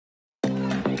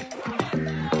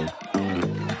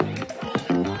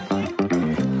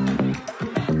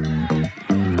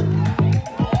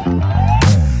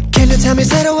매일매일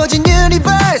새로워진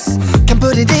universe Can't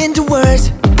put it into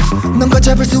words 넌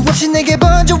걷잡을 수 없이 내게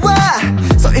번져와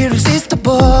So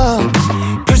irresistible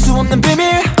별 수 없는 비밀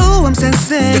Ooh I'm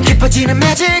sensing 더 깊어지는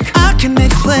magic I can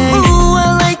explain Ooh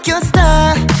I like your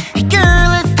style Girl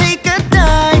let's take a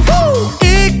dive Woo!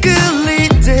 이끌릴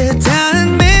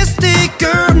듯한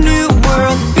mystical new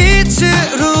world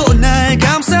빛으로 날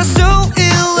감싸 so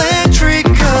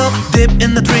electrical Deep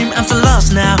in the dream I'm so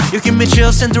lost now You give me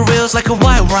chills and thrills like a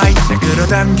wild ride 날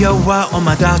끌어당겨와 all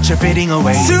my doubts are fading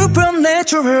away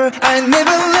Supernatural I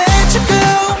never let you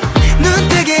go 눈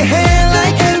뜨게 해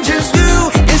like angels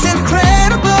do It's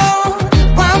incredible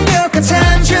완벽한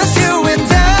time just you and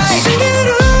I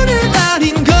신기루는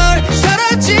아닌 걸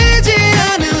사라지지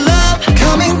않은 love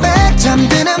Coming back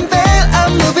잠드는 veil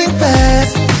I'm moving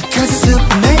fast Cause it's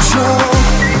supernatural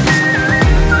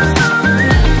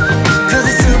Cause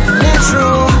it's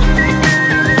supernatural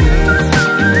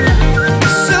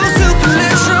So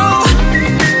supernatural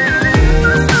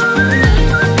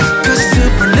Cause it's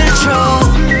supernatural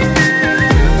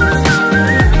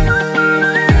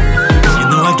You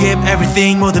know I give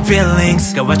everything more than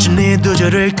feelings 가와준 네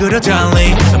두절을 끌어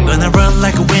darling I'm gonna run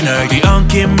like a winner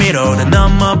뒤엉킨 미로 난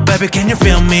넘어 baby can you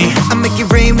feel me I make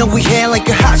it rain when we hair like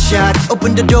a hot shot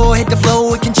Open the door hit the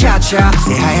floor we can cha-cha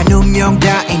새하얀 운명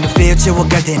다 in the field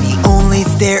채워갈 테니 Only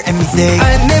stare at me say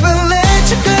I never let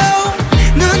you go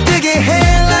눈 뜨게 해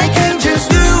like angels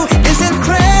do It's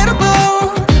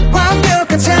incredible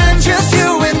완벽한 time just you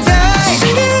and I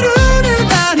신기루는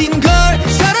아닌 걸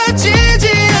사라지지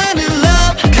않은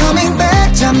love Coming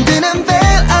back 잠드는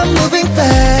veil I'm moving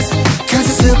fast Cause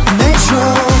it's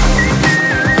supernatural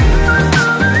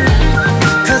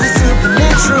Cause it's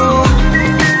supernatural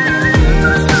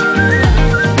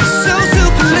So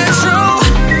supernatural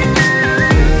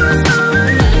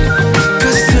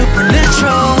Cause it's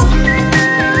supernatural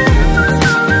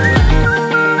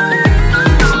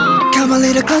Come a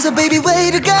little closer baby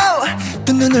way to go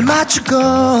두 눈을 맞추고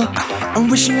I'm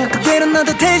wishing I could get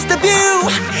another taste of you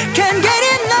Can't get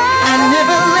enough I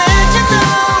never let